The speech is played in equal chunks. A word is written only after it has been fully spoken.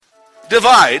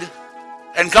Divide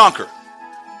and conquer.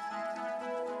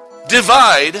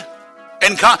 Divide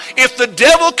and conquer. If the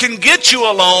devil can get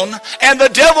you alone and the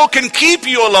devil can keep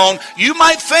you alone, you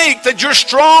might think that you're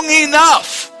strong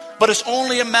enough. But it's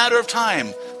only a matter of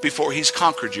time before he's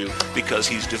conquered you because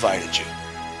he's divided you.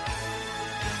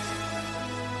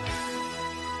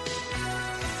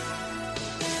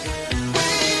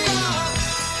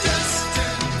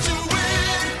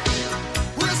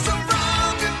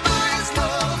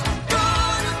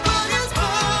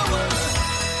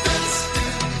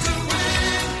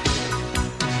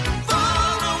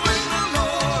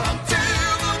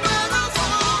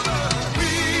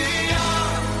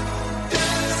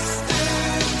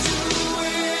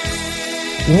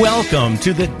 Welcome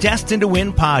to the Destined to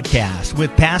Win podcast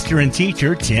with pastor and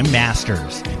teacher Tim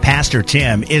Masters. Pastor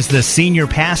Tim is the senior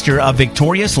pastor of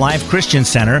Victorious Life Christian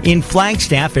Center in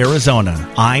Flagstaff,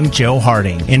 Arizona. I'm Joe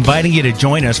Harding, inviting you to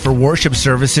join us for worship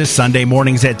services Sunday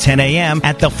mornings at 10 a.m.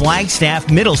 at the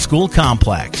Flagstaff Middle School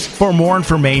Complex. For more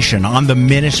information on the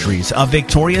ministries of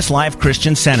Victorious Life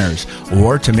Christian Centers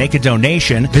or to make a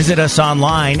donation, visit us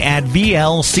online at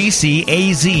vlccaz.org.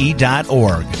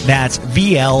 That's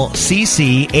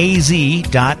vlccaz.org.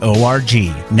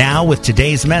 Now with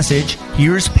today's message,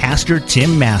 here's Pastor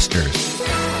Tim Masters.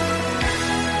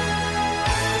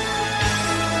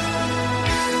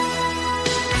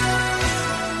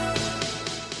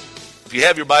 If you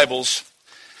have your Bibles,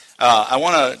 I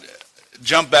want to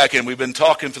jump back in. We've been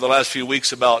talking for the last few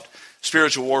weeks about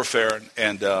spiritual warfare,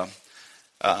 and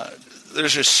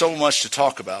there's just so much to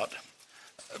talk about.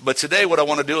 But today what I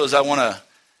want to do is I want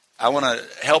to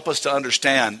help us to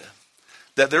understand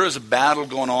that there is a battle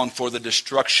going on for the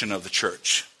destruction of the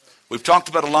church. We've talked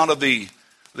about a lot of the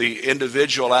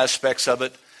individual aspects of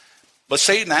it, but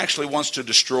Satan actually wants to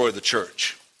destroy the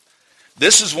church.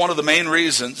 This is one of the main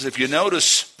reasons. If you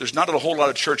notice, there's not a whole lot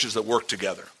of churches that work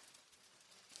together.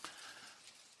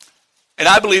 And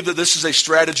I believe that this is a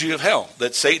strategy of hell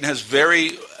that Satan has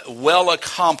very well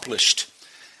accomplished.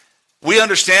 We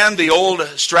understand the old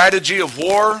strategy of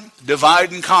war: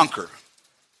 divide and conquer.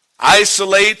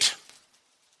 Isolate,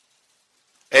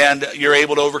 and you're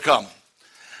able to overcome.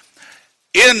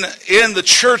 In the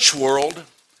church world,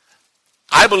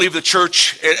 I believe the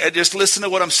church, and just listen to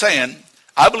what I'm saying,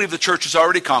 I believe the church is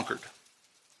already conquered.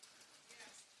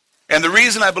 And the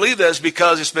reason I believe that is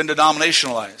because it's been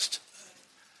denominationalized.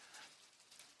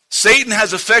 Satan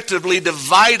has effectively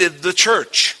divided the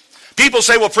church. People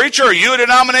say, well, preacher, are you a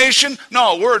denomination?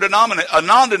 No, we're a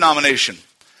non-denomination.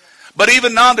 But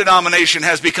even non-denomination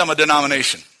has become a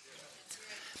denomination.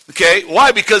 Okay,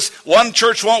 why? Because one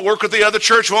church won't work with the other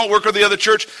church, won't work with the other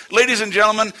church. Ladies and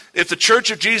gentlemen, if the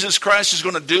Church of Jesus Christ is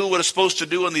going to do what it's supposed to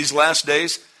do in these last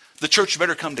days, the church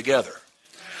better come together.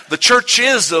 The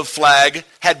churches of Flag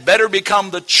had better become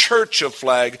the church of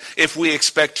Flag if we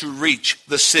expect to reach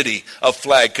the city of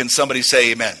Flag. Can somebody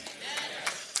say amen?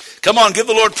 Come on, give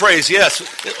the Lord praise. Yes,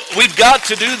 we've got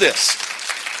to do this.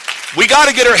 We got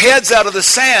to get our heads out of the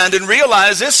sand and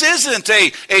realize this isn't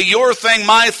a your thing,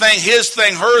 my thing, his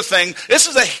thing, her thing. This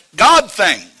is a God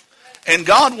thing. And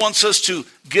God wants us to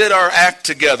get our act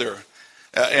together.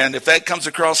 And if that comes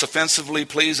across offensively,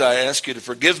 please, I ask you to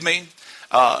forgive me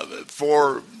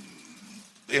for,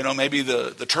 maybe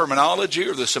the terminology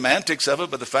or the semantics of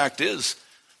it. But the fact is,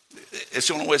 it's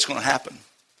the only way it's going to happen.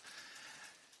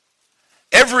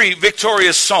 Every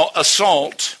victorious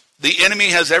assault the enemy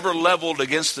has ever leveled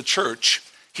against the church,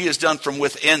 he has done from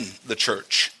within the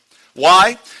church.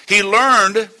 Why? He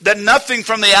learned that nothing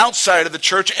from the outside of the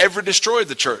church ever destroyed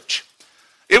the church.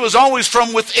 It was always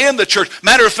from within the church.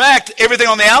 Matter of fact, everything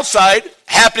on the outside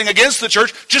happening against the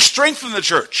church just strengthened the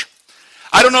church.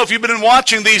 I don't know if you've been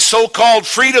watching these so-called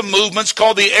freedom movements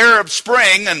called the Arab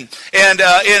Spring, and in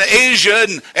Asia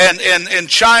and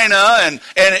China and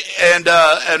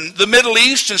the Middle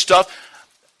East and stuff.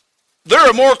 There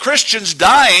are more Christians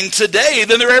dying today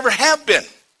than there ever have been.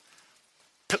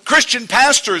 Christian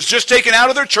pastors just taken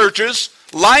out of their churches,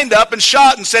 lined up and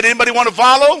shot and said, anybody want to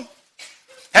follow?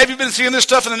 Have you been seeing this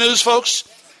stuff in the news, folks?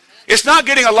 It's not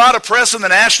getting a lot of press in the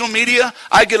national media.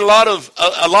 I get a lot of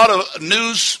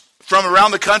news from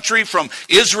around the country, from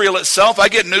Israel itself. I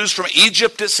get news from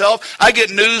Egypt itself. I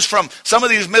get news from some of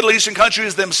these Middle Eastern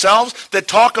countries themselves that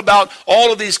talk about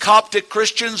all of these Coptic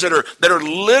Christians that are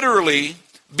literally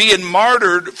being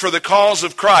martyred for the cause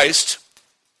of Christ.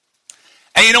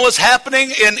 And you know what's happening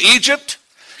in Egypt?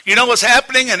 You know what's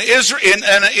happening in Israel, in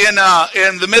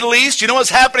the Middle East? You know what's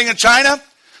happening in China?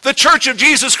 The Church of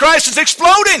Jesus Christ is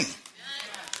exploding.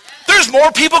 There's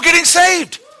more people getting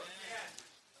saved.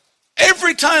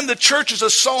 Every time the church is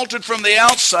assaulted from the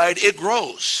outside, it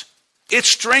grows. It's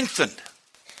strengthened.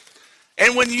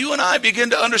 And when you and I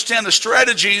begin to understand the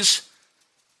strategies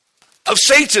of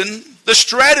Satan, the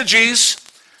strategies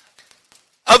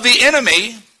of the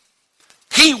enemy,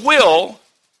 he will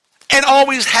and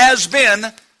always has been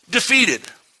defeated.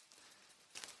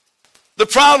 The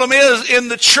problem is, in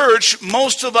the church,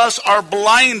 most of us are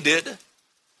blinded.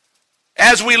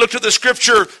 As we looked at the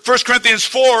scripture, 1 Corinthians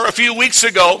 4, a few weeks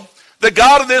ago, the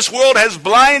God of this world has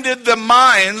blinded the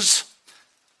minds,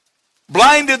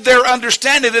 blinded their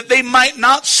understanding that they might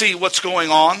not see what's going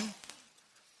on.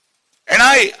 And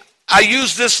I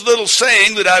use this little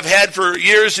saying that I've had for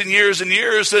years and years and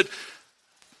years, that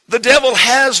the devil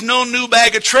has no new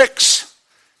bag of tricks.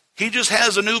 He just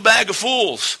has a new bag of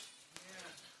fools.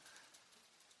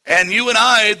 And you and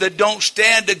I that don't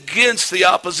stand against the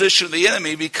opposition of the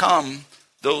enemy become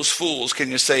those fools. Can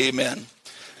you say amen?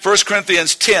 1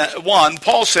 Corinthians 1,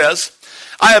 Paul says,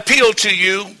 I appeal to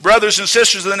you, brothers and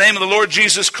sisters, in the name of the Lord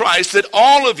Jesus Christ, that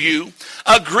all of you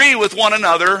agree with one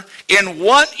another in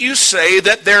what you say,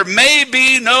 that there may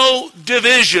be no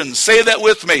divisions. Say that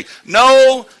with me.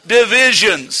 No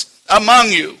divisions among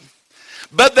you,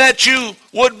 but that you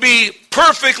would be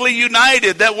perfectly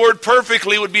united. That word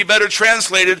perfectly would be better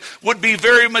translated, would be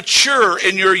very mature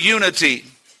in your unity,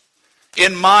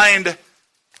 in mind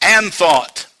and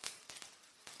thought.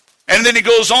 And then he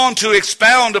goes on to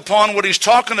expound upon what he's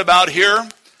talking about here,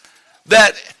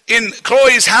 that in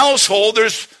Chloe's household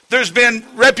there's been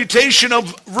reputation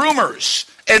of rumors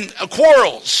and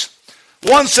quarrels.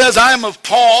 One says, I'm of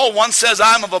Paul. One says,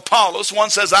 I'm of Apollos. One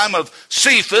says, I'm of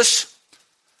Cephas.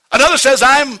 Another says,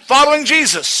 I'm following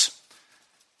Jesus.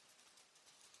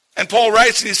 And Paul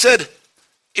writes, and he said,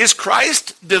 is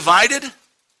Christ divided?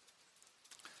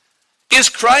 Is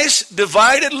Christ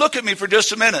divided? Look at me for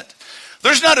just a minute.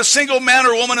 There's not a single man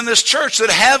or woman in this church that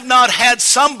have not had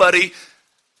somebody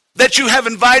that you have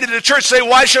invited to church say,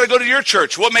 why should I go to your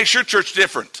church? What makes your church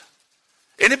different?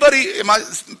 Anybody, am I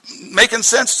making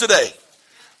sense today?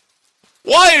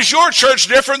 Why is your church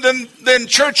different than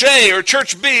church A or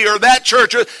church B or that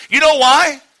church? You know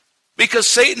why? Because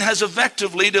Satan has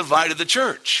effectively divided the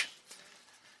church.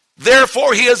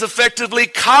 Therefore, he has effectively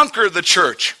conquered the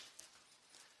church.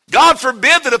 God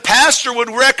forbid that a pastor would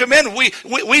recommend. We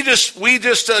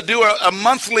just do a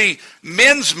monthly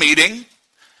men's meeting.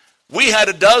 We had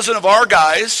a dozen of our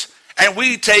guys, and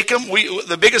we take them.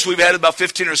 The biggest we've had is about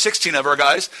 15 or 16 of our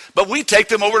guys, but we take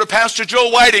them over to Pastor Joe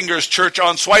Whitinger's church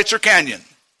on Schweitzer Canyon.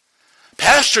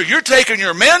 Pastor, you're taking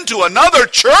your men to another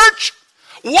church?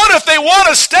 What if they want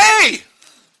to stay?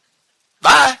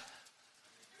 Bye.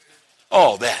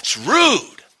 Oh, that's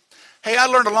rude. Hey, I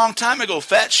learned a long time ago,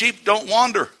 fat sheep don't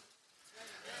wander.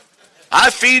 I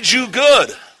feed you good.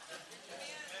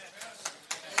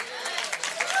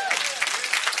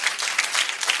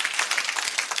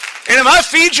 And if I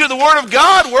feed you the Word of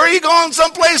God, where are you going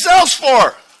someplace else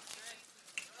for?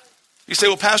 You say,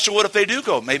 well, Pastor, what if they do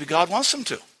go? Maybe God wants them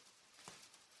to.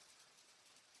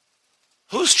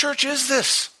 Whose church is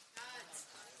this?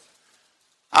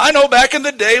 I know back in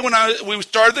the day when we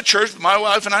started the church, my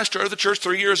wife and I started the church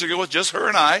 3 years ago with just her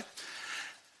and I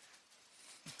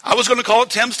was going to call it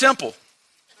Tim's Temple.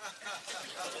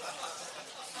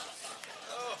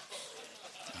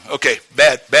 Okay,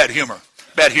 bad humor.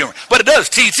 Bad humor. But it does,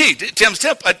 Tim's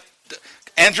Temple.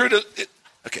 Andrew,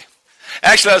 okay.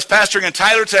 Actually, I was pastoring in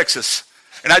Tyler, Texas,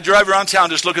 and I drive around town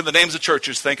just looking at the names of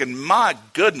churches thinking, my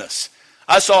goodness,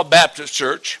 I saw Baptist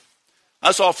Church.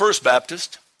 I saw First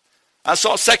Baptist. I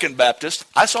saw Second Baptist.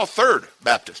 I saw Third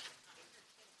Baptist.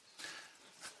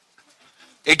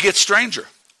 It gets stranger.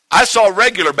 I saw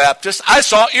regular Baptist. I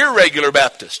saw irregular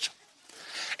Baptist.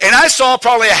 And I saw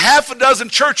probably a half a dozen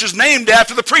churches named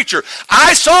after the preacher.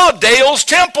 I saw Dale's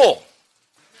Temple.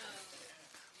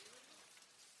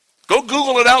 Go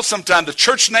Google it out sometime. The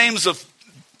church names of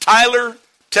Tyler,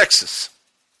 Texas.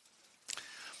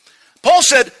 Paul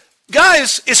said,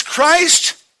 guys, is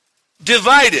Christ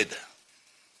divided?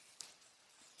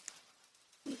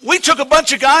 We took a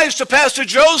bunch of guys to Pastor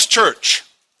Joe's church.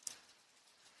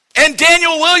 And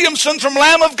Daniel Williamson from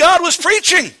Lamb of God was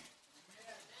preaching.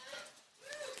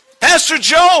 Pastor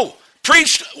Joe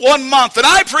preached 1 month, and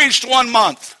I preached 1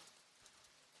 month.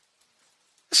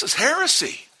 This is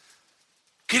heresy.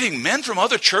 Getting men from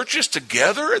other churches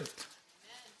together.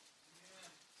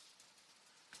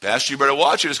 Pastor, you better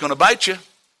watch it. It's going to bite you.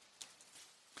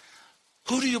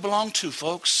 Who do you belong to,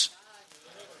 folks?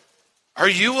 Are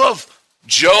you of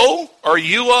Joe? Are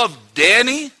you of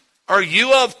Danny? Are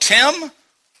you of Tim?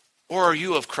 Or are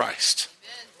you of Christ?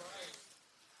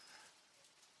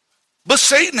 But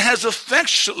Satan has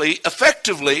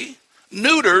effectively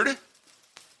neutered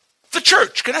the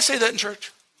church. Can I say that in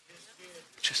church?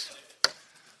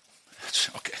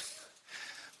 Okay.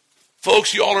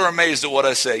 Folks, you all are amazed at what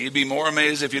I say. You'd be more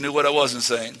amazed if you knew what I wasn't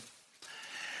saying.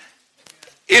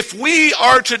 If we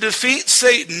are to defeat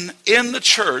Satan in the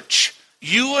church,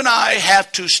 you and I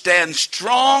have to stand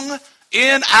strong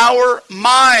in our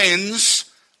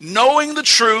minds, knowing the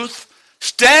truth,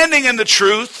 standing in the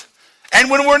truth, and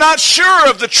when we're not sure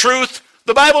of the truth,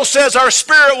 the Bible says our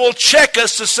spirit will check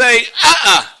us to say,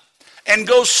 and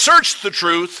go search the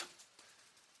truth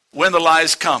when the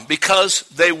lies come, because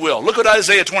they will. Look what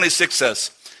Isaiah 26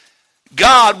 says.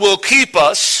 God will keep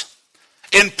us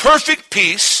in perfect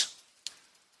peace,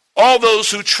 all those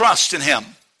who trust in him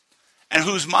and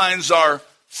whose minds are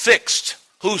fixed,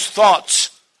 whose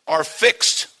thoughts are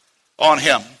fixed on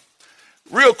him.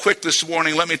 Real quick this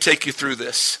morning, let me take you through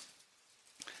this.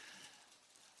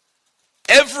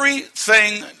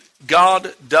 Everything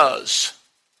God does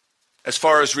as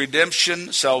far as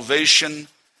redemption, salvation,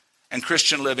 and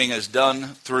Christian living is done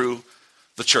through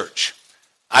the church.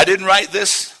 I didn't write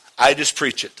this, I just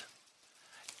preach it.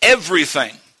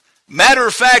 Everything. Matter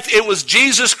of fact, it was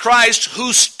Jesus Christ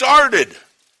who started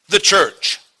the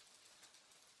church.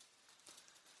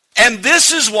 And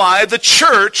this is why the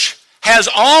church has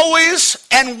always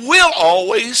and will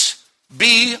always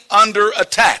be under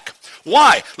attack.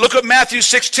 Why? Look what Matthew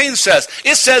 16 says.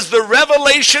 It says the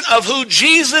revelation of who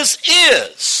Jesus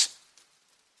is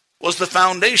was the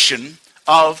foundation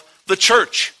of the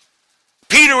church.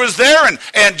 Peter was there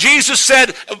and Jesus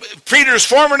said, Peter's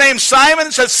former name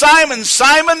Simon, said, Simon,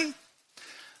 Simon,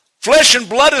 flesh and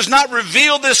blood has not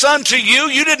revealed this unto you.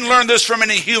 You didn't learn this from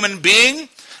any human being.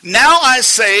 Now I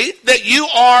say that you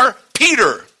are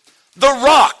Peter, the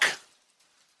rock.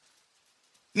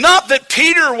 Not that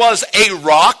Peter was a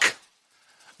rock,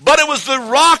 but it was the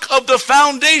rock of the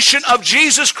foundation of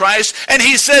Jesus Christ. And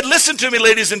he said, listen to me,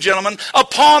 ladies and gentlemen,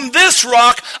 upon this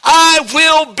rock I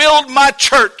will build my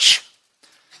church.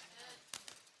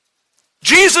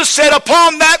 Jesus said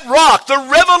upon that rock, the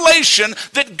revelation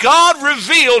that God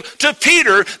revealed to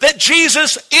Peter that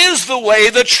Jesus is the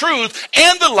way, the truth,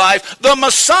 and the life, the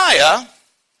Messiah,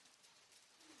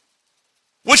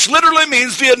 which literally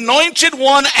means the anointed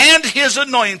one and his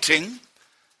anointing.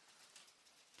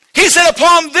 He said,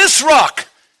 upon this rock,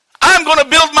 I'm going to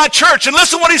build my church. And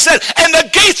listen what he said, and the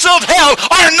gates of hell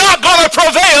are not going to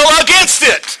prevail against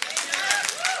it.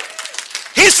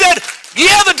 He said,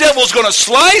 yeah, the devil's going to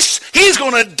slice, he's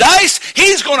going to dice,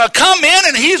 he's going to come in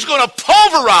and he's going to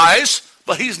pulverize,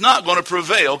 but he's not going to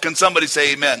prevail. Can somebody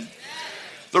say amen? Amen.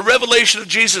 The revelation of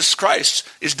Jesus Christ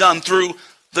is done through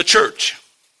the church.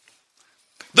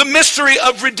 The mystery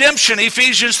of redemption,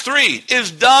 Ephesians 3,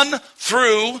 is done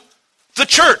through the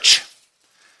church.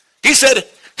 He said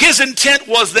his intent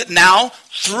was that now,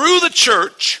 through the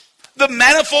church, the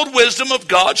manifold wisdom of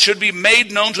God should be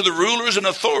made known to the rulers and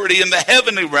authority in the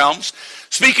heavenly realms,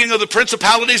 speaking of the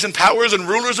principalities and powers and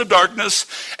rulers of darkness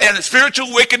and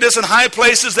spiritual wickedness in high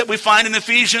places that we find in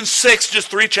Ephesians 6, just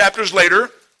 3 chapters later.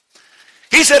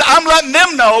 He said, I'm letting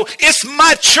them know it's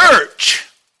my church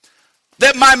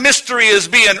that my mystery is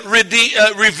being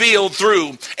revealed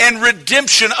through, and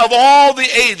redemption of all the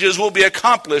ages will be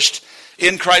accomplished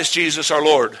in Christ Jesus our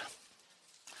Lord.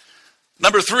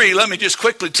 Number 3, let me just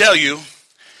quickly tell you,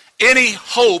 any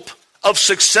hope of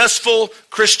successful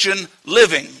Christian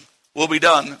living will be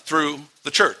done through the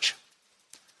church.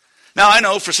 Now, I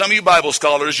know for some of you Bible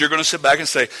scholars, you're going to sit back and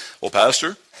say, well,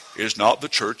 Pastor, is not the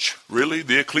church really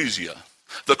the ecclesia,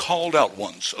 the called out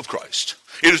ones of Christ?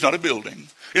 It is not a building.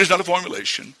 It is not a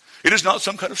formulation. It is not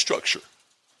some kind of structure.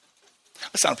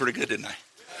 That sounded pretty good, didn't I?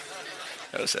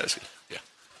 That was good.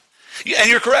 Yeah. And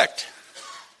you're correct.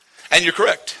 And you're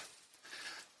correct.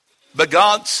 But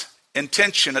God's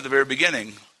intention at the very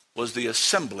beginning was the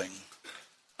assembling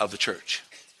of the church.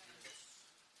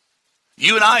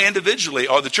 You and I individually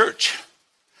are the church.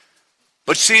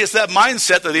 But see, it's that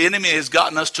mindset that the enemy has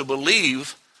gotten us to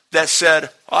believe that said,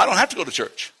 oh, I don't have to go to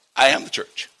church. I am the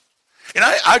church. And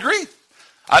I agree.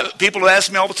 People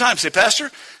ask me all the time, say,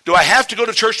 Pastor, do I have to go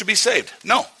to church to be saved?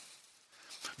 No.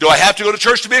 Do I have to go to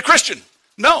church to be a Christian?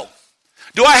 No.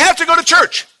 Do I have to go to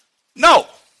church? No.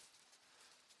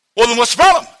 Well, then what's the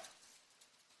problem?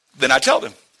 Then I tell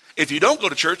them, if you don't go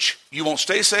to church, you won't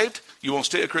stay saved, you won't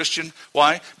stay a Christian.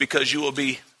 Why? Because you will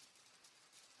be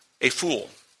a fool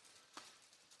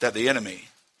that the enemy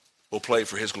will play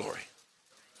for his glory.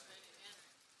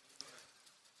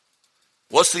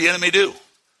 What's the enemy do?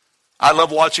 I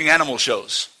love watching animal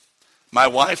shows. My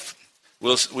wife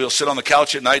will sit on the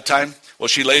couch at nighttime. Well,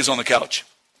 she lays on the couch.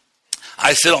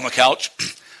 I sit on the couch.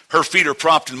 Her feet are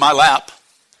propped in my lap.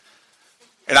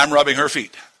 And I'm rubbing her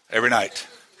feet every night.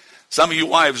 Some of you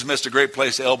wives missed a great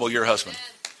place to elbow your husband.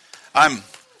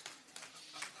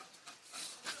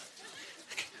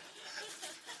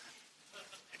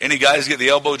 Any guys get the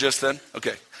elbow just then?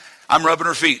 Okay. I'm rubbing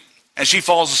her feet, and she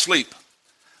falls asleep.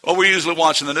 Well, we're usually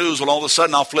watching the news. Well, all of a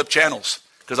sudden, I'll flip channels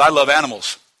because I love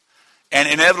animals. And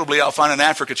inevitably, I'll find an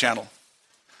Africa channel.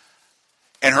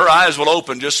 And her eyes will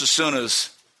open just as soon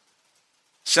as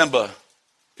Simba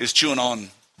is chewing on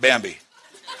Bambi.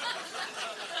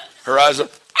 Her eyes are,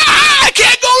 I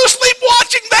can't go to sleep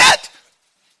watching that.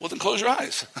 Well, then close your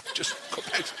eyes. Just go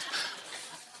back.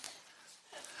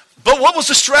 But what was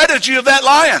the strategy of that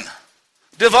lion?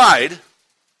 Divide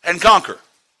and conquer.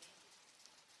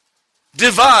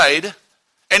 Divide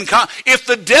and conquer. If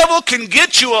the devil can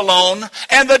get you alone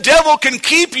and the devil can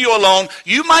keep you alone,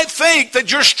 you might think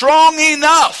that you're strong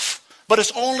enough. But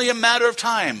it's only a matter of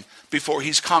time before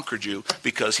he's conquered you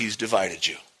because he's divided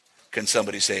you. Can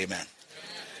somebody say amen?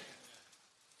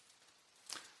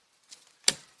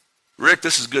 Rick,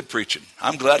 this is good preaching.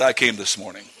 I'm glad I came this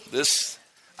morning.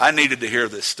 I needed to hear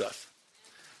this stuff.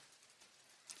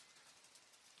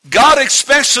 God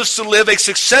expects us to live a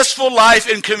successful life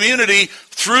in community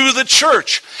through the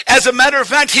church. As a matter of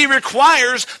fact, he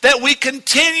requires that we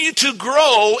continue to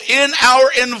grow in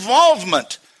our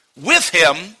involvement with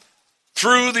him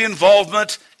through the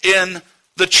involvement in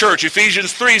the church.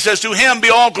 Ephesians 3 says, to him be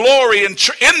all glory in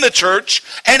the church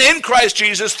and in Christ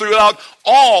Jesus throughout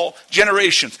all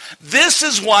generations. This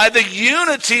is why the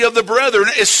unity of the brethren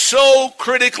is so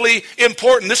critically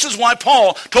important. This is why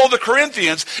Paul told the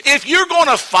Corinthians, if you're going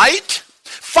to fight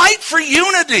for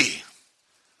unity.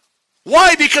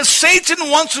 Why? Because Satan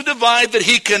wants to divide that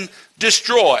he can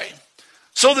destroy.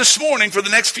 So this morning, for the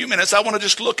next few minutes, I want to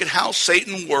just look at how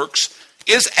Satan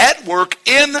is at work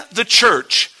in the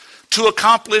church to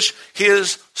accomplish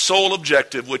his sole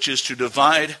objective, which is to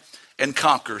divide and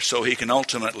conquer so he can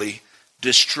ultimately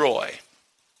destroy.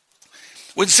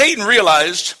 When Satan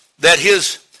realized that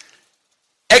his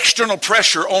external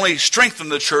pressure only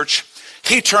strengthened the church,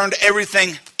 he turned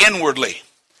everything inwardly.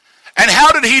 And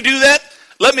how did he do that?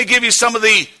 Let me give you some of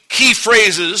the key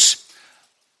phrases.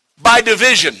 By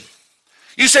division.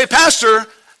 You say, Pastor,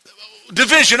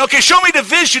 division. Okay, show me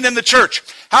division in the church.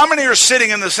 How many are sitting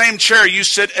in the same chair you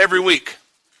sit every week?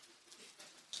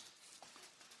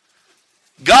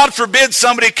 God forbid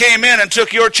somebody came in and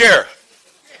took your chair.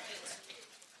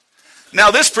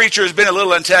 Now, this preacher has been a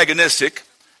little antagonistic,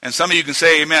 and some of you can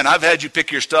say amen. I've had you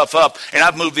pick your stuff up, and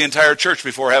I've moved the entire church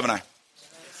before, haven't I?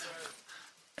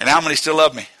 And how many still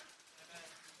love me?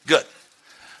 Good.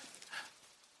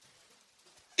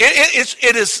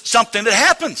 It is something that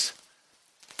happens.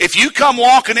 If you come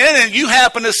walking in and you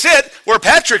happen to sit where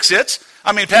Patrick sits,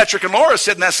 Patrick and Laura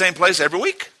sit in that same place every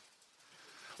week.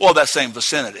 Well, that same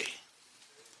vicinity.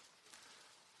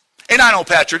 And I know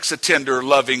Patrick's a tender,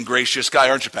 loving, gracious guy,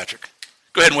 aren't you, Patrick?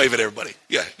 Go ahead and wave at everybody.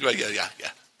 Yeah.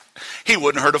 He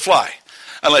wouldn't hurt a fly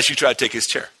unless you try to take his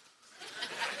chair.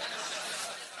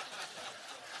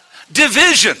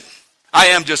 Division. I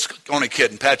am just only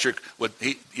kidding. Patrick would,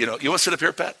 you want to sit up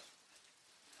here, Pat?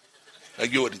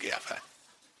 You wouldn't, yeah, Pat.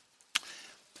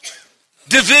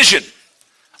 Division.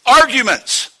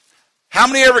 Arguments. How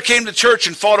many ever came to church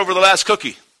and fought over the last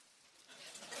cookie?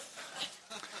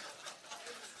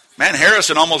 Man,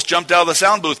 Harrison almost jumped out of the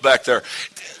sound booth back there.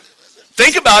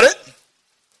 Think about it.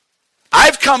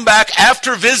 I've come back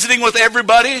after visiting with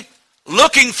everybody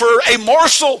looking for a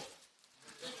morsel,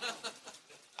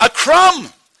 a crumb.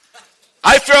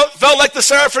 I felt like the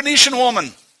Syrophoenician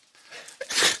woman.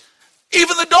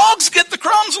 Even the dogs get the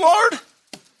crumbs, Lord.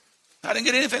 I didn't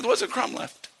get anything. There wasn't a crumb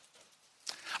left.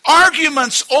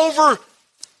 Arguments over,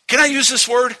 can I use this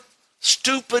word?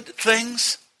 Stupid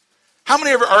things. How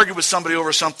many ever argue with somebody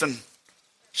over something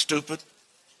stupid?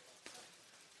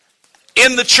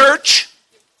 In the church?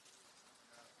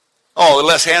 Oh,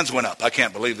 less hands went up. I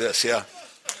can't believe this, yeah.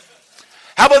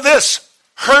 How about this?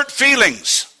 Hurt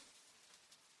feelings.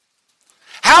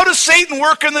 How does Satan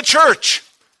work in the church?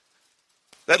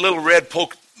 That little red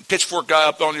pitchfork guy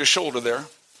up on your shoulder there.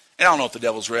 And I don't know if the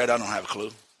devil's red. I don't have a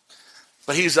clue.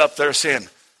 But he's up there saying,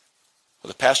 well,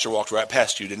 the pastor walked right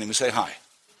past you, didn't even say hi.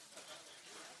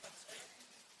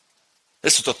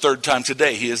 This is the third time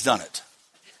today he has done it.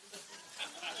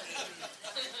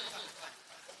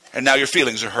 And now your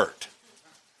feelings are hurt.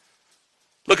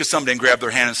 Look at somebody and grab their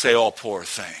hand and say, oh, poor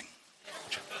thing.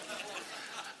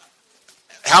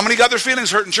 How many got their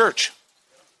feelings hurt in church?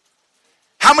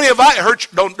 How many have I hurt?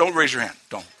 Don't raise your hand.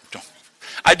 Don't.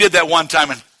 I did that one time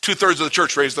and 2/3 of the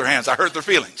church raised their hands. I hurt their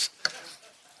feelings.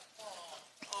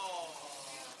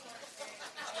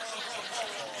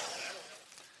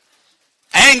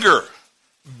 Anger,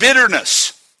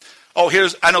 bitterness. Oh,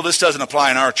 I know this doesn't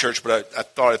apply in our church, but I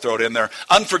thought I'd throw it in there.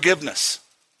 Unforgiveness.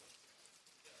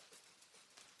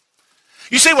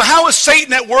 You say, well, how is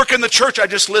Satan at work in the church? I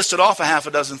just listed off a half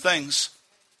a dozen things.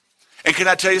 And can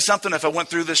I tell you something? If I went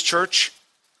through this church,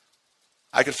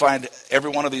 I could find every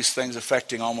one of these things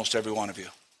affecting almost every one of you.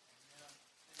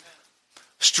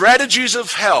 Strategies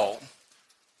of hell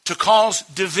to cause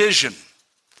division,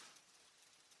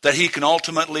 that he can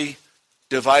ultimately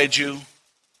divide you,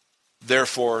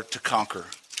 therefore to conquer.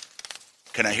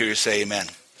 Can I hear you say amen?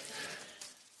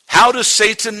 How does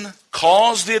Satan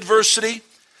cause the adversity?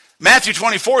 Matthew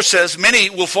 24 says,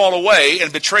 many will fall away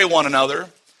and betray one another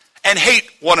and hate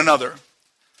one another.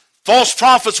 False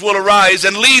prophets will arise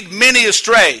and lead many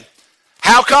astray.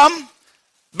 How come?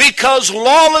 Because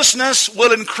lawlessness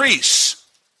will increase.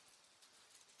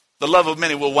 The love of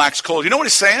many will wax cold. You know what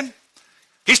he's saying?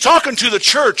 He's talking to the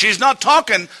church. He's not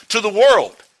talking to the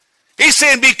world. He's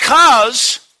saying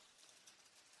because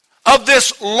of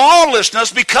this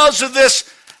lawlessness, because of this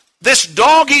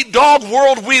dog-eat-dog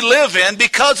world we live in,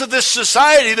 because of this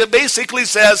society that basically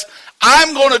says,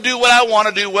 I'm going to do what I want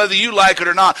to do whether you like it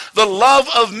or not. The love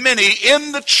of many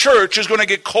in the church is going to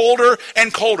get colder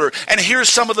and colder. And here's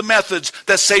some of the methods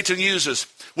that Satan uses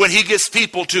when he gets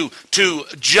people to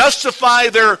justify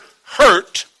their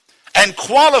hurt and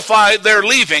qualify their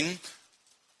leaving.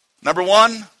 Number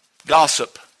one,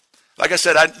 gossip. Like I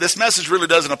said, this message really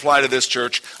doesn't apply to this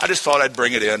church. I just thought I'd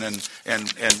bring it in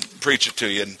and preach it to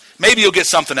you. And maybe you'll get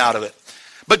something out of it.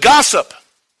 But gossip.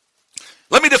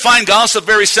 Let me define gossip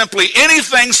very simply.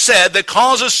 Anything said that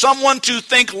causes someone to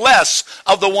think less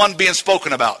of the one being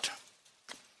spoken about.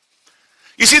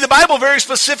 You see, the Bible very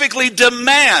specifically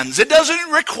demands, it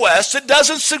doesn't request, it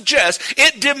doesn't suggest,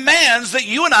 it demands that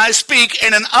you and I speak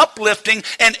in an uplifting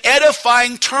and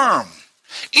edifying term,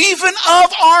 even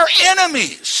of our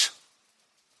enemies.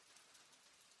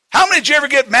 How many did you ever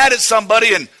get mad at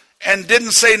somebody and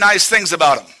didn't say nice things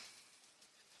about them?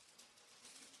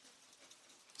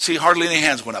 See, hardly any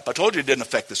hands went up. I told you it didn't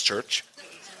affect this church.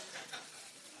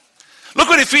 Look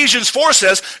what Ephesians 4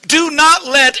 says. Do not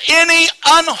let any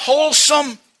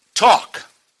unwholesome talk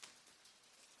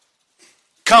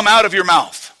come out of your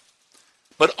mouth,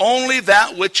 but only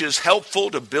that which is helpful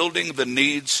to building the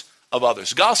needs of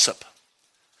others. Gossip.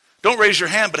 Don't raise your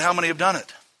hand, but how many have done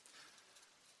it?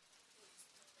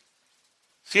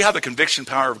 See how the conviction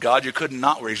power of God, you could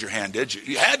not raise your hand, did you?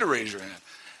 You had to raise your hand.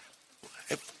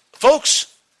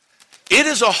 Folks, it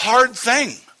is a hard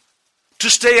thing to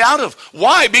stay out of.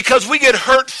 Why? Because we get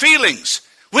hurt feelings.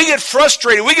 We get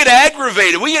frustrated. We get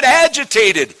aggravated. We get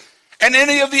agitated. And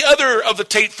any of the other of the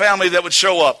Tate family that would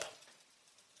show up.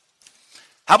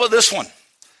 How about this one?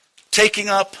 Taking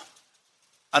up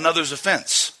another's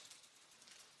offense.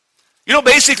 You know,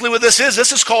 basically what this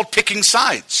is called picking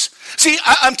sides. See,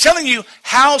 I'm telling you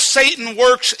how Satan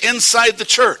works inside the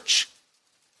church.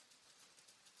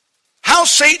 How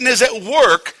Satan is at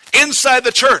work inside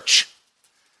the church.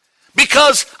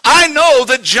 Because I know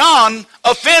that John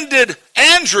offended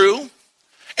Andrew,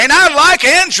 and I like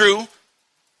Andrew.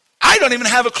 I don't even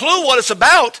have a clue what it's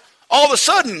about. All of a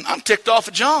sudden, I'm ticked off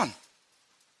at John.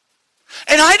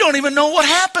 And I don't even know what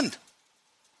happened.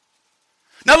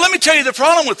 Now, let me tell you the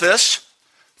problem with this.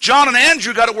 John and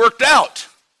Andrew got it worked out,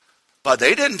 but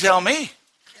they didn't tell me.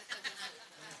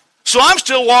 So I'm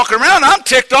still walking around, I'm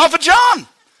ticked off at John.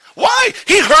 Why?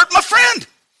 He hurt my friend.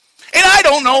 And I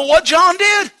don't know what John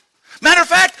did. Matter of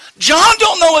fact, John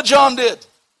don't know what John did.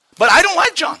 But I don't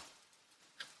like John.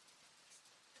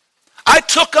 I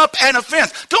took up an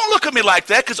offense. Don't look at me like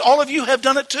that, because all of you have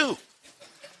done it too.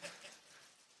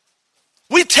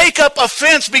 We take up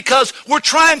offense because we're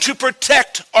trying to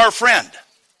protect our friend.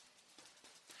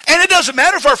 And it doesn't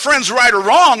matter if our friend's right or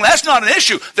wrong. That's not an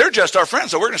issue. They're just our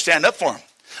friends, so we're going to stand up for them.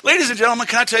 Ladies and gentlemen,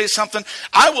 can I tell you something?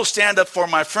 I will stand up for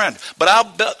my friend, but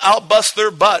I'll bust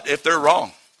their butt if they're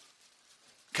wrong.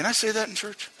 Can I say that in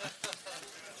church?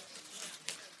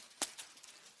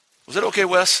 Was it okay,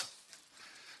 Wes?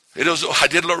 It was. I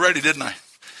did it already, didn't I?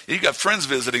 You got friends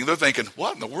visiting. They're thinking,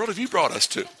 what in the world have you brought us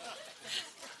to?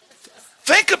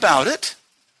 Think about it.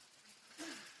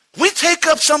 We take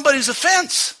up somebody's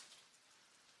offense.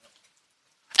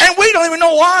 And we don't even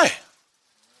know why.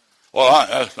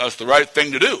 Well, that's the right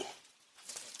thing to do.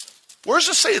 Where does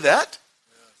it say that?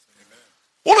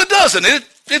 Well, it doesn't.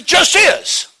 It just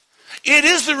is. It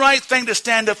is the right thing to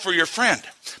stand up for your friend.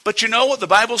 But you know what the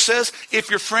Bible says?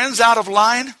 If your friend's out of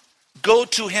line, go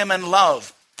to him in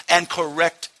love and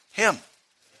correct him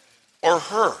or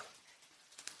her.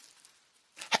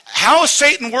 How does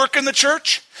Satan work in the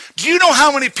church? Do you know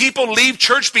how many people leave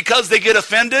church because they get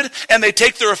offended and they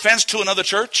take their offense to another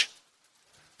church?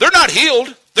 They're not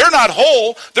healed. They're not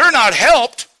whole. They're not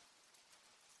helped.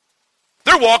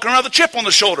 They're walking around with a chip on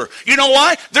the shoulder. You know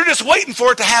why? They're just waiting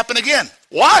for it to happen again.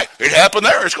 Why? It happened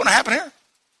there. It's going to happen here.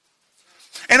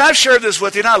 And I've shared this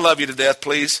with you, and I love you to death,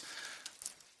 please.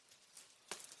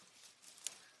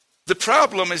 The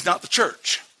problem is not the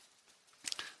church.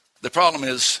 The problem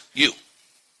is you.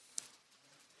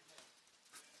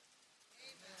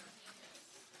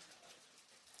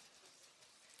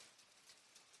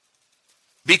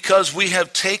 Because we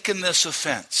have taken this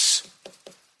offense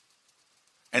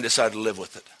and decided to live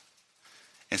with it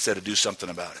instead of do something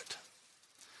about it.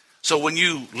 So when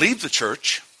you leave the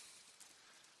church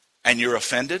and you're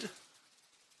offended,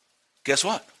 guess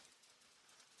what?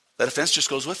 That offense just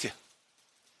goes with you.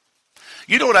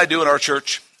 You know what I do in our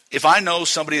church? If I know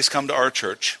somebody has come to our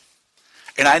church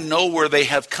and I know where they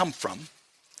have come from,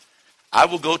 I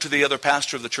will go to the other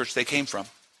pastor of the church they came from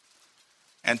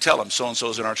and tell them so-and-so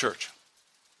is in our church.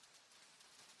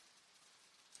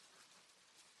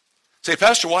 Say,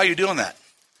 Pastor, why are you doing that?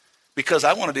 Because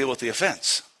I want to deal with the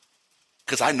offense.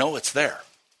 Because I know it's there.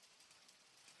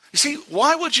 You see,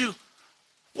 why would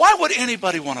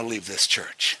anybody want to leave this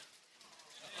church?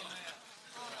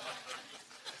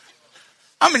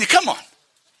 I mean, come on.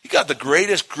 You got the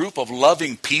greatest group of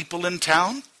loving people in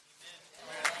town.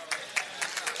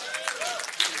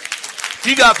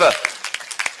 You got the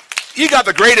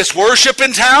greatest worship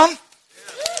in town.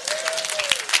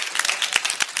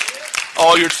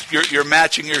 Oh, you're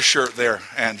matching your shirt there,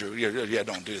 Andrew. Yeah,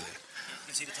 don't do that.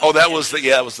 Oh, that was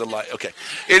the light. Okay.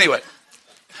 Anyway,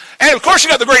 and of course you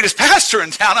got the greatest pastor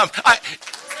in town.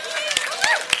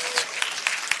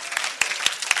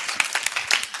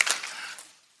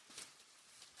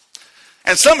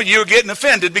 And some of you are getting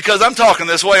offended because I'm talking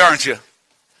this way, aren't you?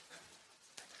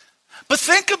 But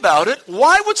think about it.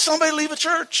 Why would somebody leave a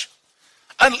church?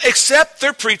 Except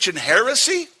they're preaching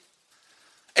heresy?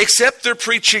 Except they're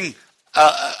preaching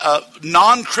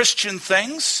non-Christian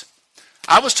things?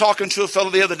 I was talking to a fellow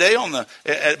the other day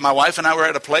my wife and I were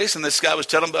at a place, and this guy was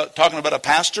talking about a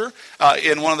pastor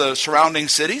in one of the surrounding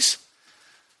cities.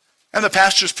 And the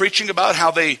pastor's preaching about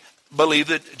how they believe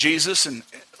that Jesus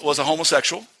was a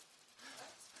homosexual,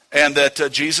 and that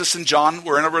Jesus and John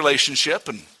were in a relationship.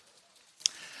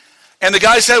 And the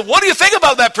guy said, "What do you think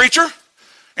about that, preacher?"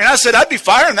 And I said, "I'd be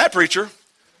firing that preacher.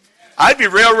 I'd be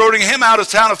railroading him out of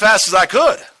town as fast as I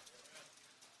could."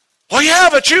 "Well, yeah,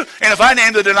 but you..." And if I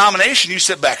named the denomination, you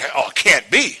sit back, "Oh, it can't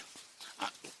be."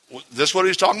 Is this what he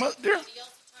was talking about, dear? He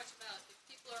also talks about if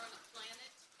people are on a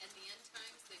planet in the end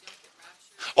times, they don't get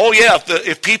raptured. Oh, yeah,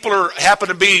 if people happen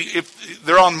to be, if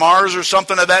they're on Mars or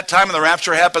something at that time and the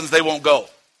rapture happens, they won't go.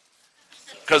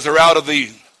 Because they're out of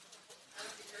the...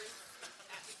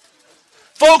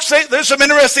 Folks, there's some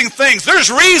interesting things. There's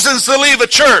reasons to leave a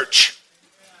church.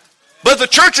 But the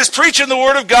church is preaching the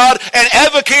Word of God and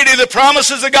advocating the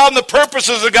promises of God and the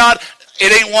purposes of God.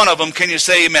 It ain't one of them. Can you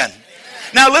say amen? Amen.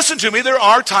 Now listen to me. There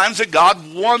are times that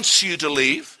God wants you to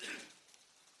leave.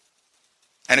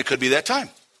 And it could be that time.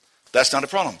 That's not a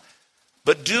problem.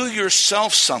 But do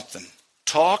yourself something.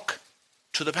 Talk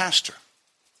to the pastor.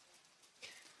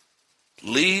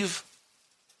 Leave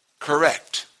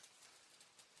correct,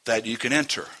 that you can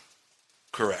enter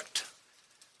correct.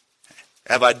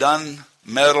 Have I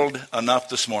meddled enough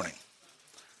this morning?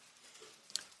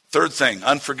 Third thing,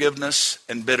 unforgiveness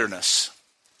and bitterness.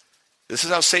 This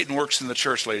is how Satan works in the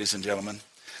church, ladies and gentlemen.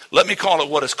 Let me call it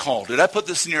what it's called. Did I put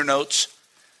this in your notes?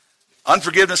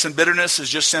 Unforgiveness and bitterness is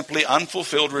just simply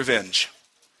unfulfilled revenge.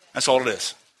 That's all it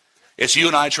is. It's you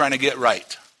and I trying to get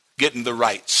right, getting the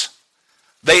rights.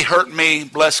 They hurt me.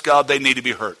 Bless God, they need to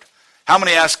be hurt. How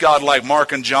many asked God, like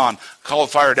Mark and John, called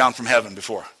fire down from heaven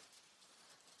before?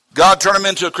 God, turn him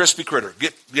into a crispy critter.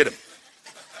 Get him.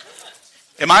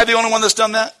 Am I the only one that's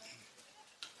done that?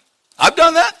 I've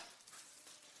done that.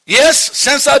 Yes,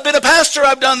 since I've been a pastor,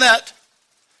 I've done that.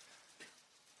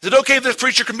 Is it okay if this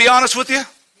preacher can be honest with you?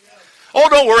 Oh,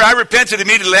 don't worry. I repented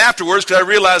immediately afterwards because I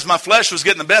realized my flesh was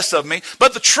getting the best of me.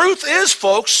 But the truth is,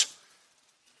 folks,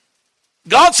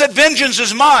 God said, vengeance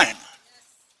is mine.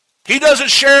 He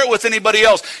doesn't share it with anybody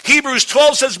else. Hebrews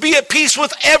 12 says, be at peace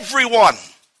with everyone.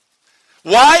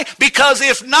 Why? Because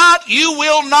if not, you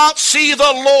will not see the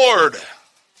Lord.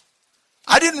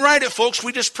 I didn't write it, folks.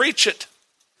 We just preach it.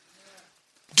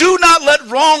 Do not let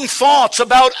wrong thoughts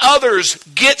about others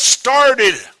get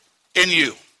started in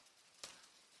you.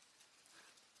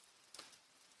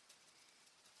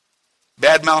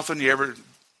 Bad mouthing, you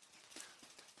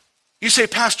say,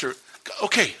 Pastor,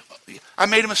 okay, I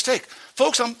made a mistake.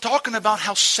 Folks, I'm talking about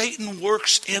how Satan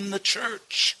works in the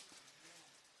church.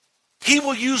 He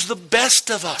will use the best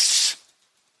of us.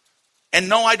 And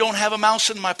no, I don't have a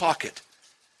mouse in my pocket.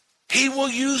 He will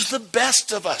use the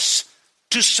best of us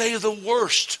to say the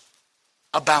worst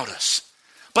about us.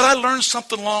 But I learned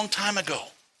something a long time ago.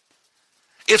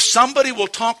 If somebody will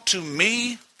talk to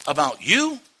me about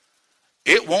you,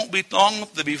 it won't be long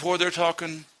before they're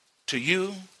talking to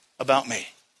you about me.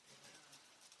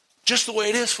 Just the way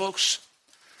it is, folks.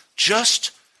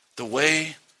 Just the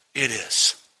way it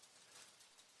is.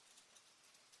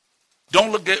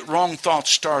 Don't get wrong thoughts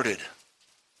started.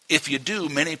 If you do,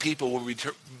 many people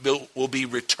will be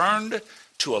returned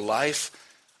to a life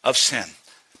of sin.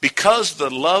 Because the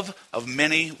love of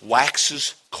many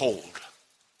waxes cold.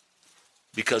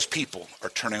 Because people are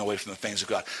turning away from the things of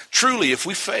God. Truly, if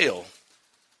we fail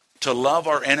to love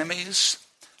our enemies,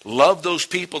 love those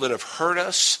people that have hurt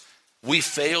us, we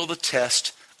fail the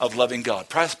test of loving God.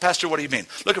 Pastor, what do you mean?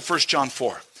 Look at 1 John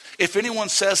 4. If anyone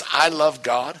says, I love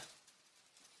God,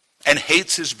 and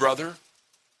hates his brother,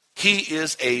 he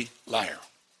is a liar.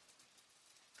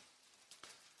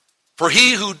 For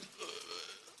he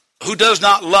who does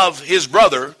not love his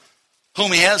brother,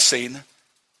 whom he has seen,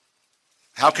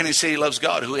 how can he say he loves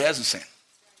God who he hasn't seen?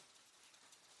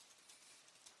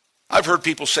 I've heard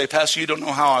people say, Pastor, you don't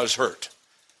know how I was hurt.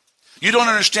 You don't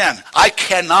understand. I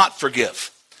cannot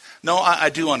forgive. No, I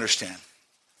do understand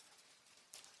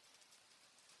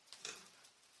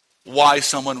why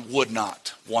someone would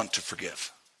not want to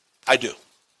forgive. I do.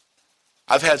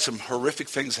 I've had some horrific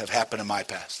things have happened in my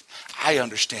past. I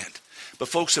understand. But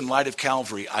folks, in light of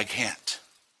Calvary, I can't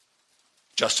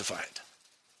justify it.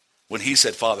 When he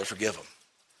said, Father, forgive them,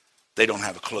 they don't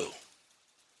have a clue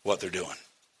what they're doing.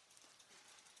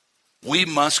 We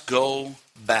must go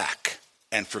back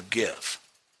and forgive,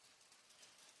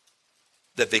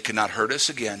 that they cannot hurt us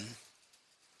again,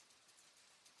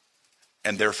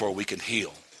 and therefore we can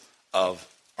heal of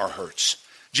our hurts.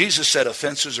 Jesus said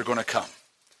offenses are going to come.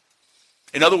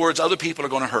 In other words, other people are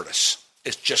going to hurt us.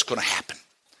 It's just going to happen.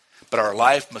 But our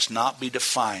life must not be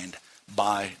defined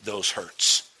by those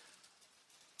hurts.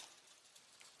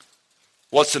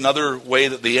 What's another way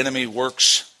that the enemy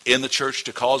works in the church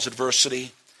to cause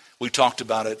adversity? We talked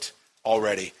about it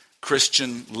already.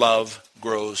 Christian love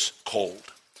grows cold.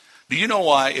 Do you know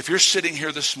why? If you're sitting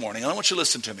here this morning, I want you to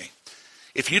listen to me.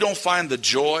 If you don't find the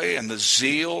joy and the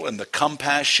zeal and the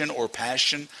compassion or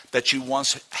passion that you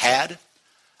once had,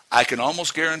 I can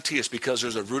almost guarantee it's because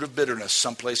there's a root of bitterness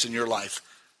someplace in your life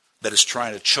that is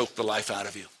trying to choke the life out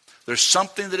of you. There's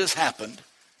something that has happened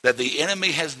that the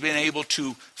enemy has been able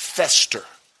to fester.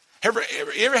 You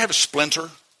ever have a splinter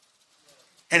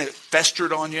and it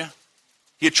festered on you?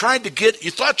 You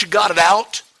thought you got it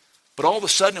out, but all of a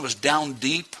sudden it was down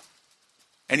deep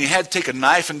and you had to take a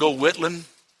knife and go whittling.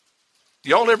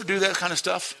 Y'all ever do that kind of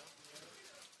stuff?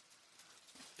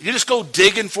 You just go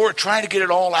digging for it, trying to get it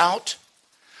all out.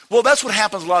 Well, that's what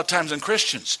happens a lot of times in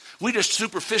Christians. We just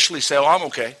superficially say, oh, I'm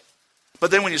okay. But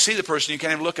then when you see the person, you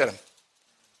can't even look at him.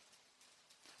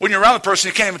 When you're around the person,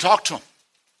 you can't even talk to him.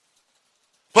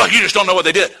 Well, you just don't know what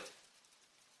they did.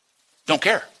 Don't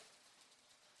care.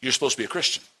 You're supposed to be a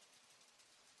Christian.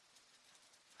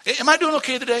 Am I doing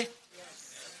okay today?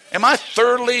 Yes. Am I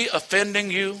thoroughly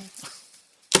offending you?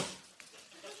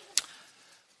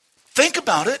 Think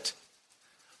about it.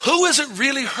 Who is it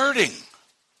really hurting?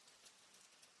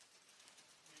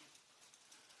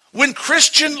 When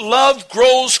Christian love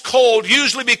grows cold,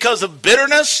 usually because of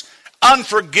bitterness,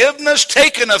 unforgiveness,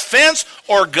 taking offense,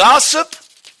 or gossip,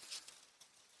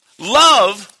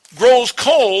 love grows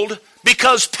cold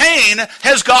because pain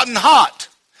has gotten hot.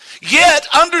 Yet,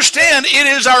 understand, it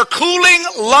is our cooling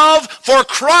love for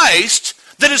Christ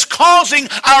that is causing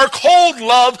our cold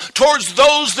love towards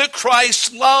those that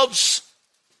Christ loves.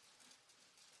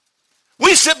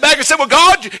 We sit back and say, well,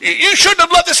 God, you shouldn't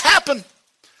have let this happen.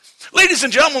 Ladies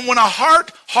and gentlemen, when a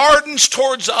heart hardens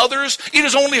towards others, it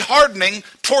is only hardening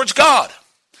towards God.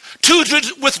 To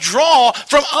withdraw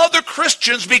from other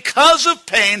Christians because of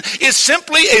pain is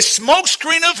simply a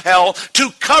smokescreen of hell to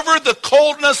cover the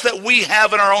coldness that we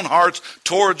have in our own hearts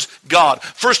towards God.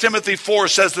 1 Timothy 4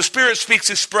 says, the Spirit speaks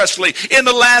expressly, in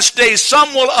the last days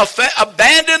some will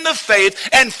abandon the faith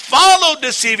and follow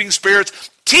deceiving spirits,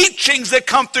 teachings that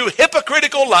come through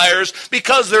hypocritical liars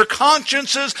because their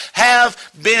consciences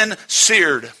have been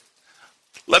seared.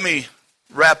 Let me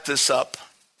wrap this up.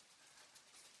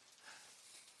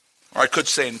 Or I could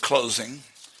say in closing,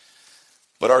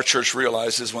 but our church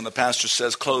realizes when the pastor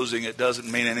says closing, it doesn't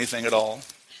mean anything at all.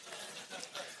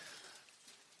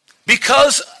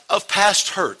 Because of past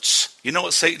hurts, you know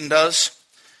what Satan does?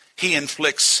 He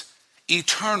inflicts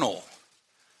eternal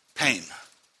pain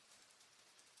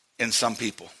in some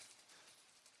people.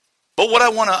 But what I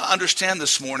want to understand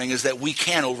this morning is that we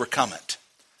can overcome it.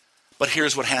 But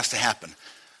here's what has to happen.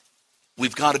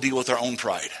 We've got to deal with our own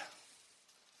pride.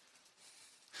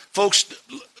 Folks,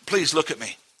 please look at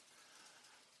me.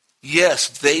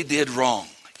 Yes, they did wrong.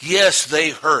 Yes, they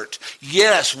hurt.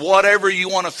 Yes, whatever you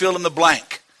want to fill in the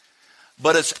blank.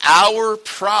 But it's our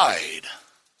pride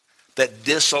that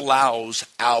disallows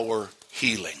our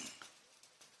healing.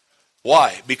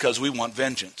 Why? Because we want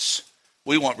vengeance.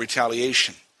 We want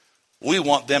retaliation. We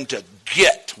want them to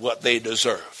get what they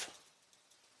deserve.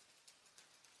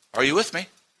 Are you with me?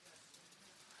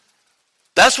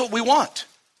 That's what we want.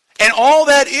 And all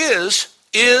that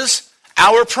is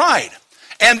our pride.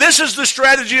 And this is the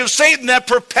strategy of Satan that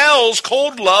propels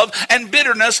cold love and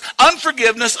bitterness,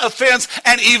 unforgiveness, offense,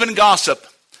 and even gossip.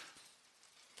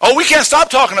 Oh, we can't stop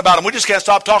talking about them. We just can't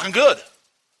stop talking good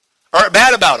or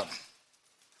bad about them.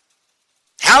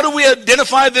 How do we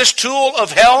identify this tool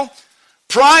of hell?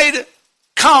 Pride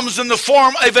comes in the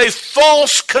form of a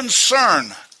false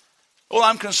concern. Well,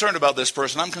 I'm concerned about this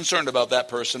person. I'm concerned about that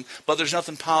person, but there's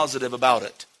nothing positive about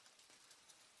it.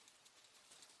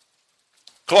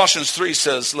 Colossians 3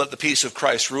 says, let the peace of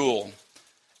Christ rule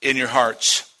in your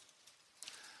hearts.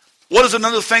 What is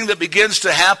another thing that begins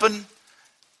to happen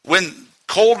when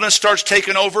coldness starts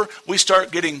taking over? We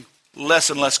start getting less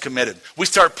and less committed. We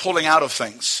start pulling out of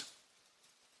things.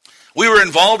 We were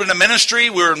involved in a ministry.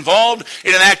 We were involved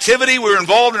in an activity. We were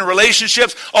involved in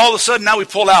relationships. All of a sudden, now we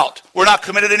pull out. We're not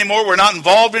committed anymore. We're not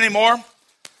involved anymore.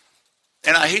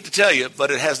 And I hate to tell you, but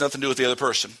it has nothing to do with the other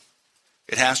person.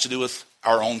 It has to do with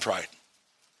our own pride.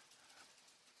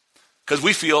 Because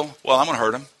we feel, well, I'm going to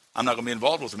hurt him. I'm not going to be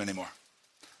involved with him anymore.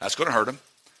 That's going to hurt him.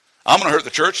 I'm going to hurt the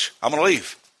church. I'm going to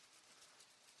leave.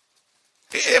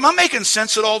 Am I making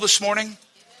sense at all this morning?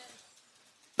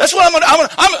 That's what I'm going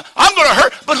to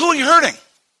hurt. But who are you hurting?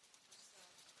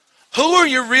 Who are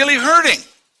you really hurting?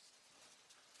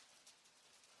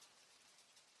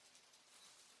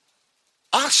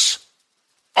 Us.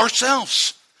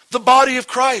 Ourselves. The body of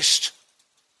Christ.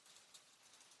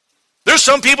 There's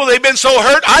some people, they've been so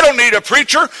hurt, I don't need a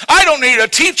preacher. I don't need a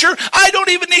teacher. I don't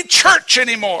even need church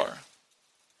anymore.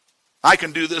 I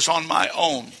can do this on my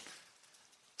own.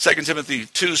 2 Timothy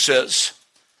 2 says,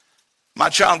 my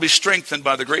child, be strengthened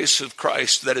by the grace of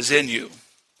Christ that is in you.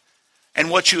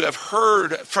 And what you have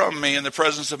heard from me in the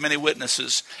presence of many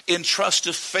witnesses, entrust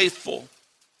to faithful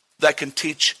that can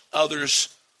teach others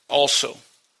also.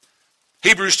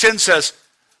 Hebrews 10 says,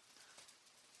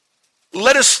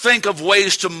 let us think of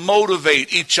ways to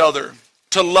motivate each other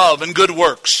to love and good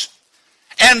works.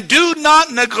 And do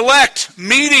not neglect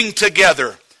meeting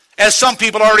together, as some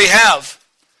people already have,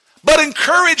 but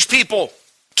encourage people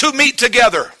to meet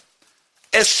together,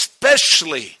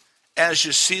 especially as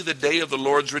you see the day of the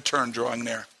Lord's return drawing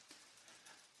near.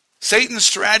 Satan's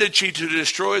strategy to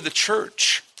destroy the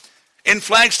church. In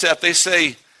Flagstaff, they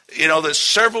say, that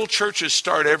several churches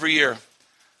start every year,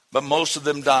 but most of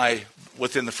them die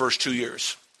within the first 2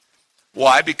 years.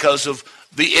 Why? Because of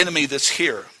the enemy that's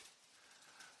here.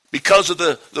 Because of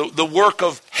the work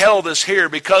of hell that's here.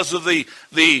 Because of the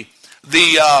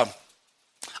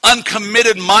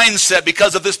uncommitted mindset.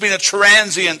 Because of this being a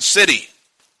transient city.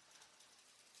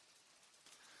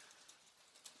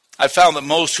 I found that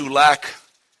most who lack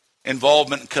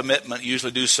involvement and commitment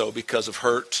usually do so because of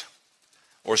hurt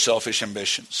or selfish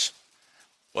ambitions.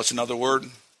 What's another word?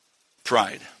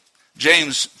 Pride.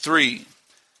 James 3,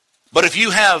 but if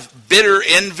you have bitter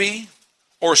envy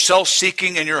or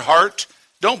self-seeking in your heart,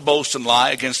 don't boast and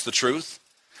lie against the truth.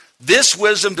 This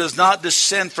wisdom does not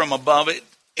descend from above.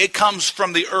 It comes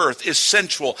from the earth, is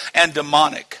sensual and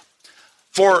demonic.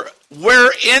 For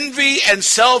where envy and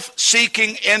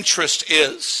self-seeking interest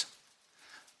is,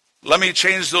 let me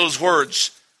change those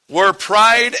words. Where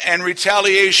pride and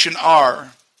retaliation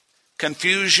are,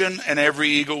 confusion and every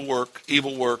evil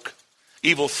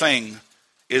thing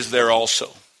is there also.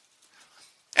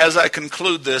 As I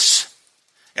conclude this,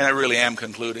 and I really am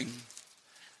concluding,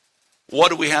 what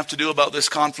do we have to do about this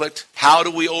conflict? How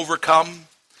do we overcome?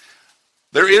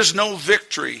 There is no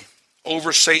victory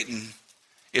over Satan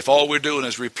if all we're doing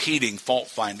is repeating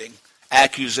fault-finding,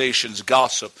 accusations,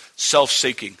 gossip,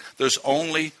 self-seeking. There's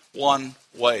only one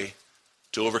way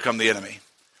to overcome the enemy.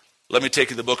 Let me take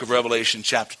you to the book of Revelation,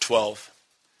 chapter 12.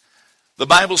 The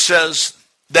Bible says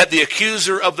that the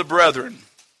accuser of the brethren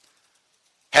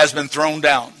has been thrown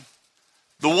down.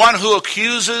 The one who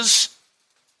accuses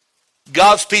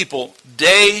God's people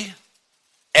day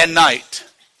and night.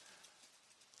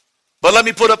 But let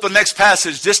me put up the next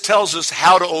passage. This tells us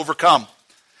how to overcome.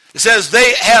 It says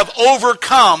they have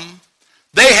overcome,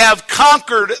 they have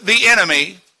conquered the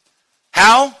enemy.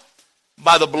 How?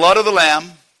 By the blood of the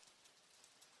Lamb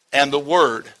and the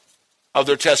word of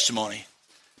their testimony.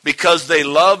 Because they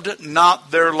loved not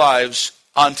their lives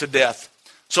unto death.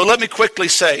 So let me quickly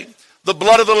say, the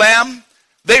blood of the Lamb,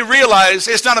 they realize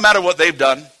it's not a matter what they've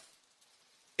done.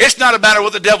 It's not a matter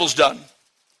what the devil's done.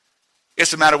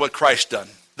 It's a matter what Christ's done.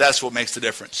 That's what makes the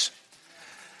difference.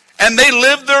 And they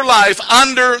live their life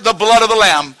under the blood of the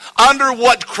Lamb, under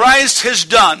what Christ has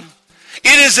done.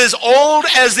 It is as old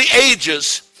as the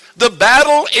ages. The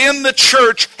battle in the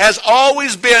church has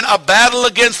always been a battle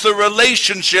against the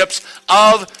relationships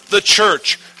of the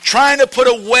church. Trying to put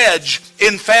a wedge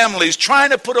in families,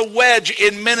 trying to put a wedge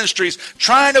in ministries,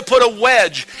 trying to put a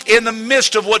wedge in the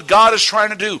midst of what God is trying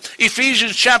to do.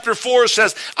 Ephesians chapter 4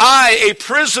 says, I, a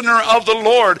prisoner of the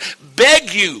Lord,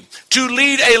 beg you to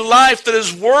lead a life that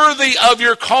is worthy of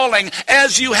your calling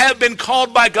as you have been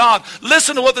called by God.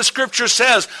 Listen to what the scripture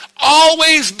says.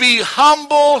 Always be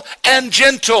humble and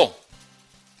gentle.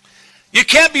 You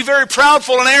can't be very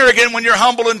proudful and arrogant when you're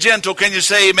humble and gentle. Can you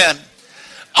say amen?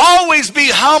 Always be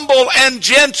humble and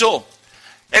gentle.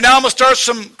 And now I'm going to start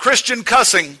some Christian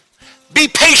cussing. Be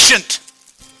patient.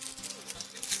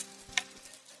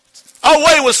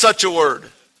 Away with such a word.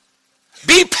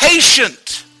 Be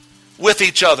patient with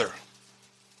each other,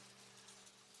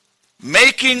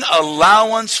 making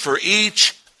allowance for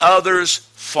each other's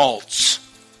faults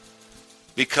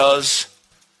because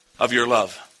of your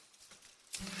love.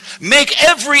 Make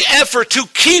every effort to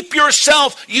keep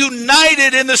yourself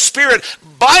united in the Spirit,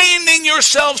 binding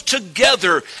yourselves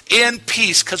together in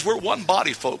peace, because we're one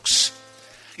body, folks.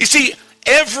 You see,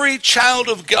 every child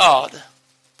of God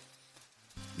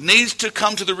needs to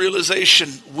come to the realization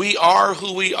we are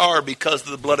who we are because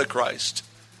of the blood of Christ.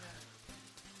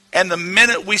 And the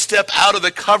minute we step out of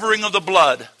the covering of the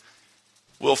blood,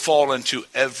 we'll fall into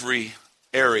every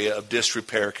area of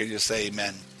disrepair. Can you say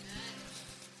amen?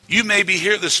 You may be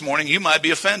here this morning. You might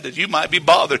be offended. You might be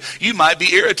bothered. You might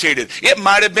be irritated. It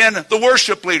might have been the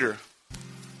worship leader.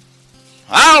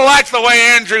 I don't like the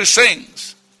way Andrew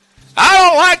sings. I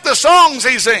don't like the songs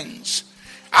he sings.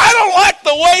 I don't like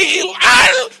the way he...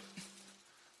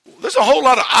 There's a whole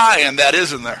lot of I in that,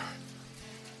 isn't there?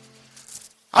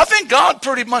 I think God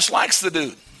pretty much likes the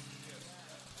dude.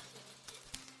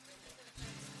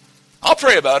 I'll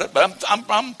pray about it, but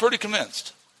I'm pretty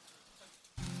convinced.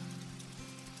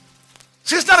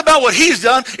 See, it's not about what he's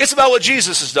done. It's about what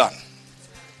Jesus has done.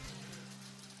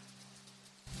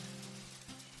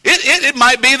 It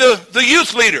might be the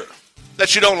youth leader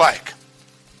that you don't like.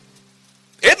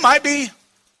 It might be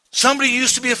somebody you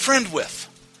used to be a friend with.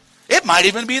 It might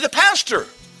even be the pastor.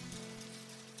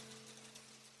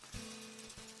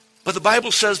 But the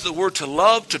Bible says that we're to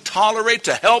love, to tolerate,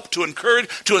 to help, to encourage,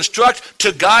 to instruct,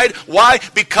 to guide. Why?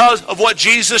 Because of what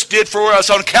Jesus did for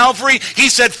us on Calvary. He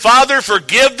said, Father,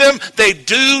 forgive them. They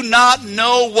do not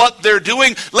know what they're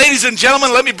doing. Ladies and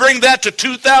gentlemen, let me bring that to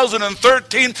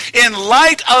 2013. In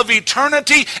light of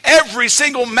eternity, every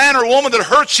single man or woman that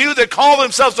hurts you, that call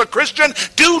themselves a Christian,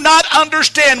 do not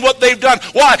understand what they've done.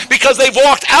 Why? Because they've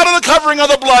walked out of the covering of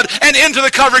the blood and into the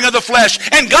covering of the flesh.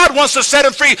 And God wants to set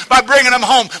them free by bringing them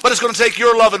home. But it's going to take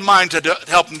your love and mine to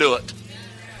help them do it.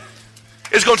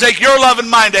 It's going to take your love and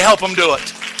mine to help them do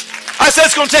it. I said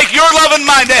it's going to take your love and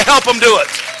mine to help them do it.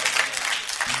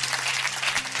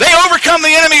 They overcome the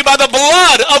enemy by the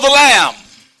blood of the Lamb.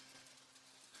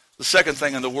 The second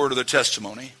thing in the word of their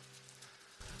testimony.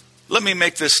 Let me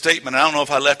make this statement. I don't know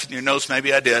if I left it in your notes.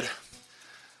 Maybe I did.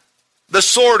 The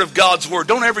sword of God's word.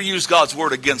 Don't ever use God's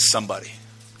word against somebody.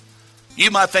 You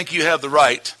might think you have the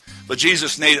right, but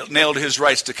Jesus nailed his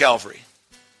rights to Calvary.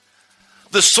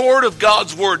 The sword of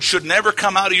God's word should never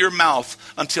come out of your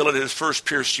mouth until it has first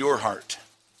pierced your heart.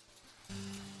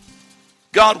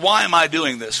 God, why am I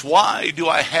doing this? Why do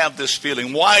I have this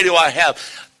feeling? Why do I have...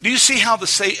 Do you see how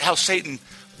Satan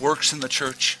works in the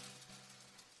church?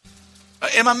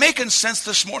 Am I making sense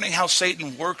this morning how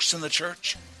Satan works in the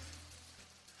church?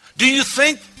 Do you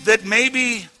think that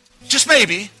maybe, just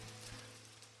maybe,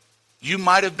 you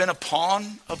might have been a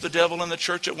pawn of the devil in the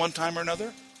church at one time or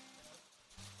another?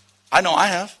 I know I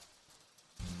have.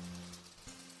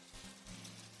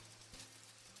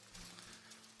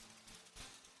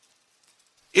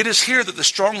 It is here that the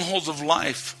strongholds of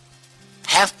life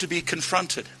have to be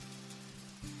confronted.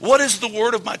 What is the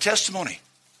word of my testimony?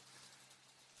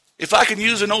 If I can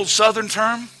use an old southern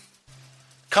term,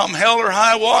 come hell or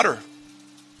high water,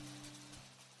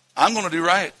 I'm going to do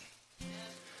right.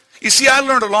 You see, I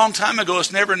learned a long time ago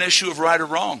it's never an issue of right or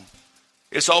wrong.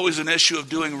 It's always an issue of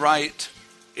doing right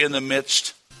in the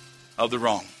midst of the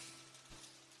wrong.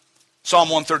 Psalm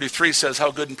 133 says how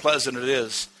good and pleasant it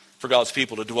is for God's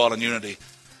people to dwell in unity.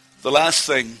 The last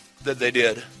thing that they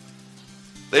did,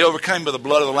 they overcame by the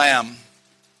blood of the Lamb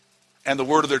and the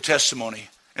word of their testimony.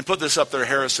 And put this up there,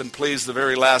 Harrison, please, the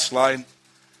very last line.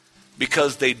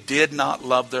 because they did not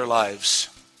love their lives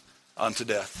unto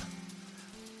death.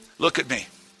 Look at me.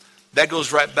 That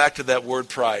goes right back to that word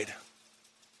pride.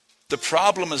 The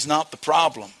problem is not the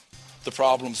problem. The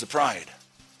problem's the pride.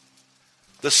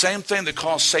 The same thing that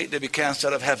caused Satan to be cast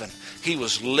out of heaven. He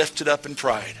was lifted up in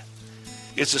pride.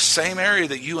 It's the same area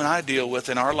that you and I deal with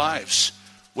in our lives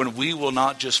when we will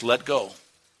not just let go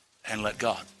and let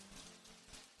God.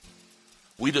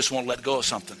 We just won't let go of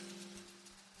something.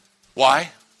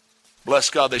 Why? Bless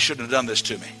God, they shouldn't have done this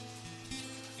to me.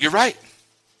 You're right.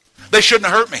 They shouldn't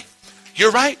have hurt me.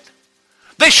 You're right.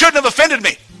 They shouldn't have offended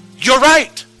me. You're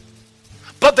right.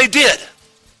 But they did.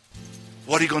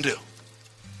 What are you going to do?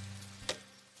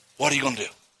 What are you going to do?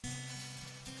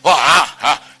 Well,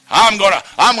 I'm going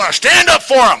to stand up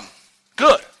for them.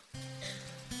 Good.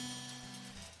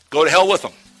 Go to hell with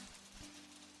them.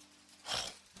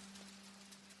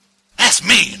 That's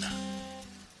mean.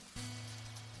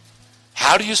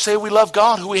 How do you say we love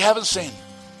God who we haven't seen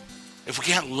if we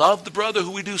can't love the brother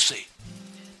who we do see?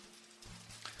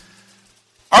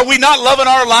 Are we not loving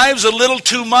our lives a little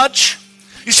too much?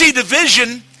 You see,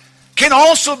 division can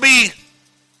also be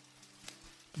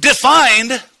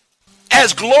defined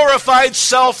as glorified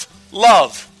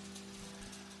self-love.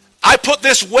 I put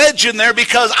this wedge in there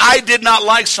because I did not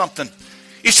like something.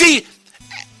 You see,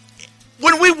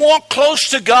 when we walk close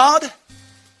to God,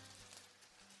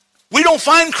 we don't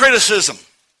find criticism.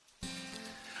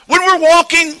 When we're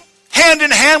walking hand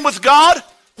in hand with God,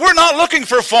 we're not looking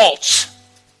for faults.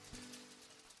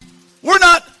 We're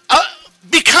not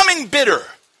becoming bitter.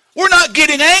 We're not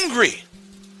getting angry.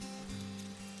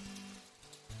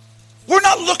 We're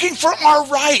not looking for our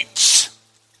rights.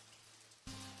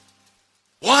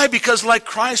 Why? Because like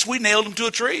Christ, we nailed him to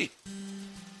a tree.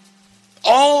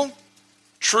 All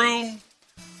true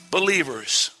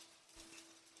believers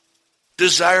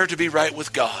desire to be right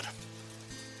with God.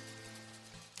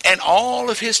 And all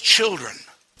of his children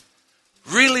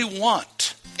really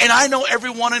want, and I know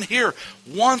everyone in here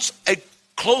wants a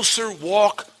closer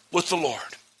walk with the Lord.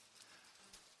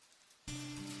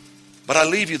 But I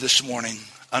leave you this morning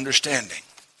understanding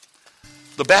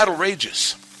the battle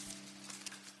rages.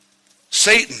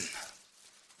 Satan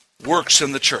works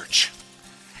in the church.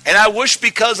 And I wish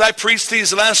because I preached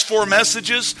these last 4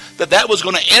 messages that was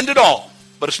going to end it all.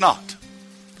 But it's not.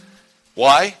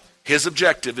 Why? His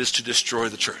objective is to destroy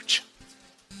the church.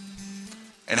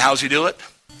 And how does he do it?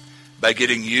 By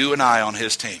getting you and I on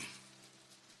his team.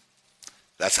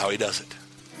 That's how he does it.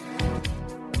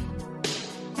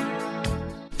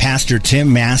 Pastor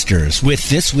Tim Masters with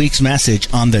this week's message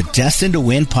on the Destined to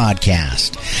Win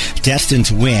podcast. Destined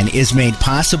to Win is made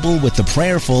possible with the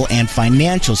prayerful and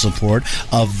financial support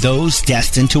of those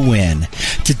destined to win.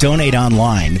 To donate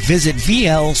online, visit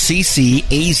vlccaz.org.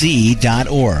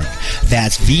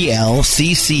 That's vlccaz.org.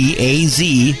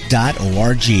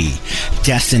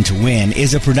 Destined to Win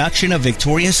is a production of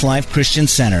Victorious Life Christian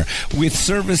Center with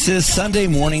services Sunday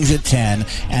mornings at 10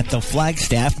 at the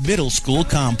Flagstaff Middle School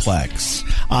Complex.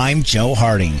 I'm Joe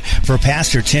Harding. For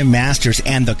Pastor Tim Masters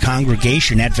and the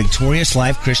congregation at Victorious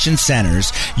Life Christian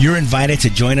Centers, you're invited to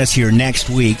join us here next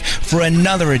week for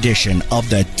another edition of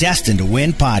the Destined to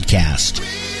Win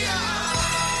podcast.